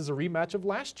Knicks. This is a rematch of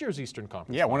last year's Eastern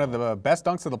Conference. Yeah, one of the best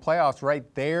dunks of the playoffs right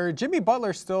there. Jimmy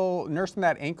Butler's still nursing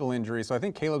that ankle injury, so I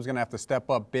think Caleb's going to have to step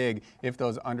up big if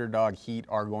those underdog Heat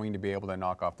are going to be able to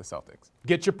knock off the Celtics.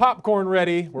 Get your popcorn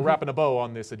ready. We're wrapping a bow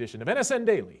on this edition of NSN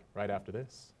Daily right after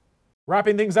this.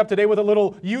 Wrapping things up today with a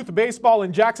little youth baseball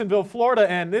in Jacksonville, Florida,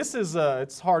 and this is,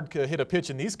 it's hard to hit a pitch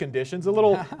in these conditions. A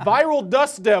little viral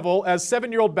dust devil as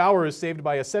 7-year-old Bauer is saved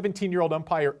by a 17-year-old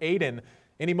umpire, Aiden.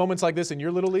 Any moments like this in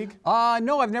your little league?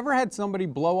 No, I've never had somebody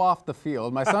blow off the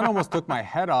field. My son almost took my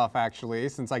head off, actually,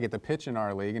 since I get to pitch in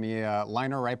our league, and he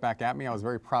lined her right back at me. I was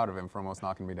very proud of him for almost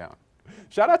knocking me down.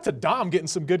 Shout out to Dom getting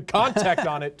some good contact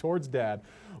on it towards Dad.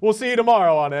 We'll see you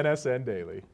tomorrow on NSN Daily.